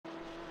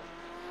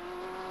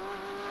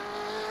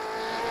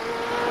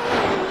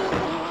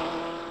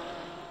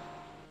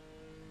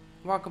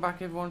welcome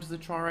back everyone to the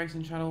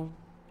iRacing channel.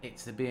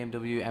 It's the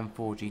BMW M4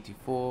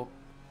 GT4.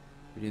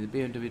 We're doing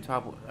the BMW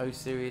 12.0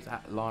 series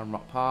at Lion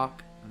Rock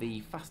Park, the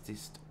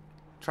fastest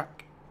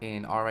track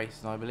in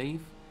iRacing, I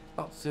believe.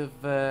 Lots of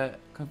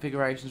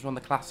configurations. We're on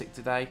the Classic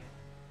today.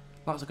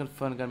 Lots of good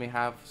fun going to be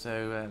have,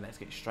 so let's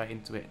get straight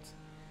into it.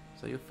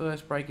 So your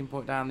first braking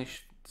point down this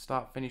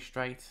start-finish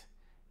straight is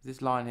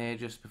this line here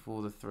just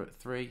before the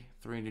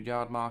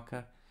 300-yard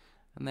marker.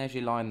 And there's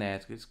your line there.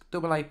 It's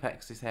double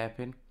apex, this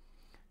hairpin.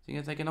 So you're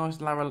going to take a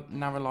nice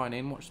narrow line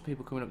in, watch the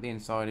people coming up the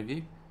inside of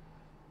you.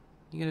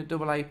 You're going to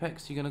double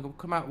apex, you're going to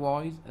come out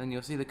wide, and then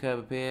you'll see the curb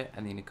appear,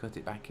 and then you cut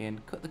it back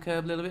in. Cut the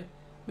curb a little bit,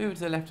 move it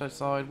to the left hand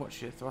side,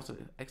 watch your throttle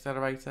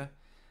accelerator.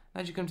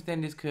 And as you come to the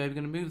end of this curb, you're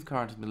going to move the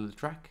car into the middle of the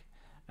track.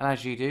 And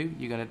as you do,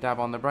 you're going to dab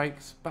on the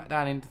brakes, back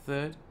down into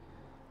third,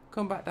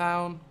 come back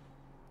down,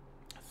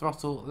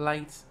 throttle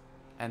late,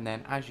 and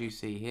then as you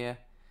see here,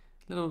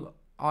 little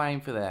I aim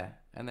for there.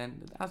 And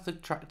then as the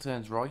track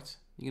turns right,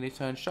 you're going to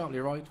turn sharply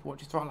right, watch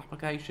your throttle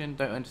application,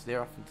 don't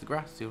understeer off into the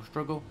grass, you'll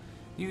struggle.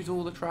 Use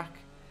all the track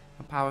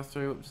and power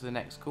through up to the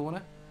next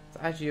corner. So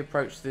as you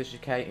approach the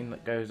chicane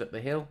that goes up the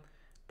hill,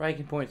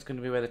 braking point is going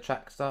to be where the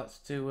track starts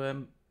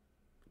to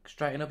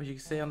straighten up, as you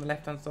can see on the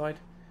left hand side.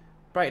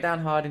 Brake down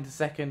hard into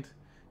second,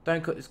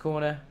 don't cut this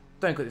corner,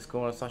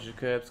 slash your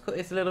curbs, cut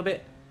this a little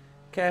bit,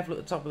 careful at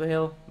the top of the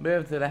hill,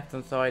 move to the left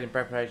hand side in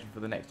preparation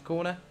for the next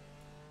corner.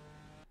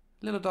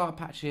 Little dark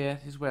patch here,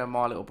 this is where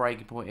my little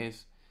braking point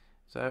is.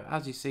 So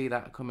as you see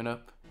that coming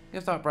up,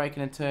 you'll start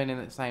braking and turning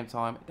at the same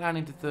time. Down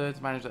into third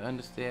to manage the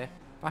understeer.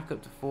 Back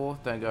up to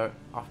fourth, don't go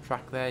off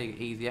track there, you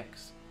get easy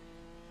X.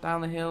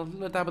 Down the hill,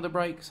 little dab of the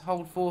brakes,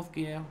 hold fourth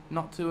gear,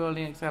 not too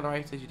early in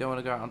accelerators, you don't want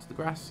to go out onto the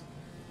grass,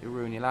 you'll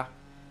ruin your lap,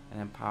 and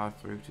then power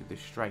through to the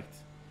straight.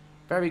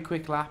 Very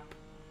quick lap,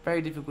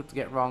 very difficult to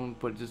get wrong,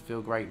 but it does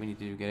feel great when you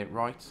do get it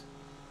right.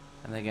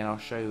 And again, I'll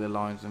show you the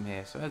lines from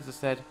here. So as I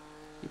said,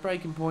 your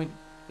braking point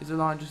is a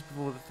line just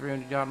before the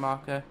 300-yard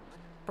marker.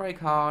 Brake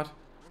hard,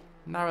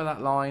 narrow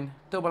that line,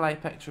 double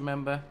apex,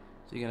 remember,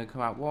 so you're going to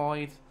come out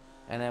wide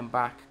and then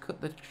back, cut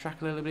the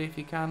track a little bit if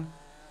you can,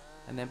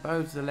 and then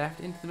bow to the left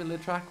into the middle of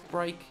the track,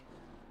 brake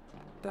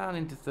down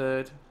into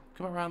third,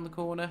 come around the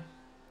corner,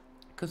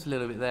 cut a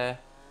little bit there,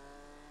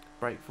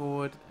 brake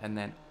forward and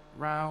then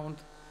round.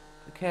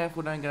 Be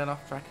careful, don't go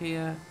off track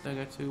here, don't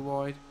go too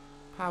wide,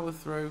 power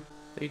through.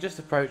 So you're just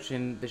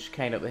approaching the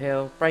chicane up the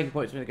hill, braking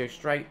point's going to go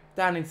straight,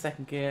 down in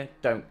second gear,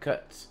 don't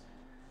cut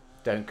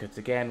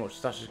again, watch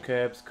the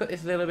curbs, cut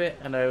this a little bit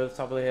and over the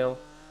top of the hill,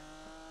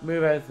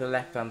 move over to the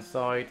left hand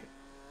side,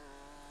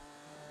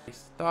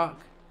 dark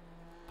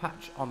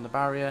patch on the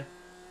barrier,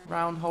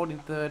 round, holding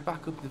third,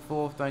 back up to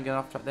fourth, don't get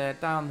off track there,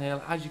 down the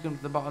hill, as you come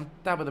to the bottom,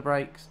 dab of the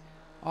brakes,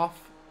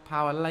 off,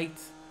 power late,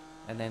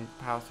 and then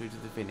power through to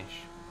the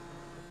finish.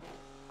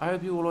 I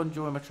hope you all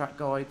enjoy my track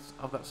guides.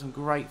 I've got some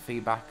great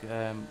feedback,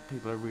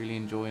 people are really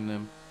enjoying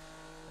them.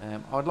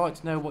 I'd like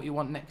to know what you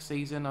want next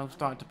season. I'm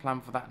starting to plan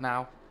for that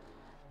now.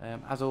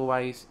 As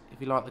always,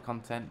 if you like the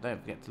content, don't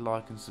forget to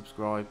like and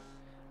subscribe,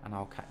 and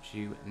I'll catch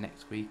you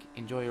next week.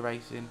 Enjoy your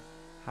racing,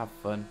 have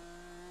fun,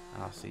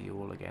 and I'll see you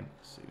all again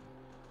soon.